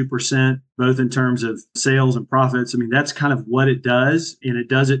 1 or 2%, both in terms of sales and profits. I mean, that's kind of what it does. And it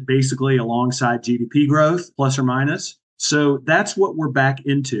does it basically alongside GDP growth, plus or minus. So that's what we're back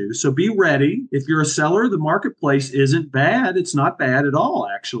into. So be ready. If you're a seller, the marketplace isn't bad. It's not bad at all,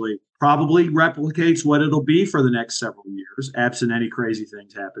 actually. Probably replicates what it'll be for the next several years, absent any crazy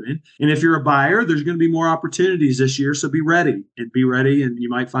things happening. And if you're a buyer, there's going to be more opportunities this year. So be ready, and you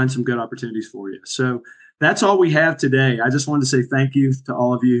might find some good opportunities for you. So that's all we have today. I just wanted to say thank you to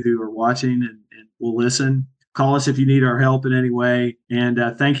all of you who are watching and will listen. Call us if you need our help in any way. And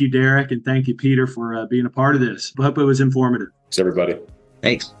thank you, Derek, and thank you, Peter, for being a part of this. I hope it was informative. Thanks, everybody.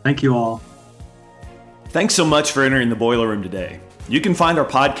 Thanks. Thank you all. Thanks so much for entering the Boiler Room today. You can find our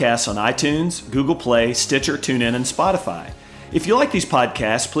podcasts on iTunes, Google Play, Stitcher, TuneIn, and Spotify. If you like these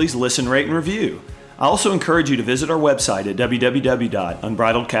podcasts, please listen, rate, and review. I also encourage you to visit our website at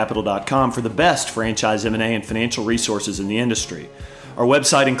www.unbridledcapital.com for the best franchise M&A and financial resources in the industry. Our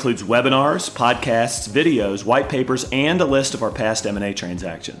website includes webinars, podcasts, videos, white papers, and a list of our past M&A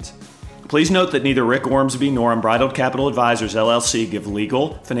transactions. Please note that neither Rick Ormsby nor Unbridled Capital Advisors, LLC give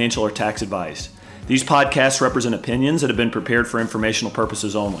legal, financial, or tax advice. These podcasts represent opinions that have been prepared for informational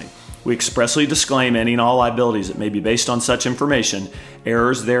purposes only. We expressly disclaim any and all liabilities that may be based on such information,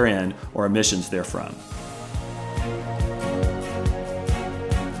 errors therein, or omissions therefrom.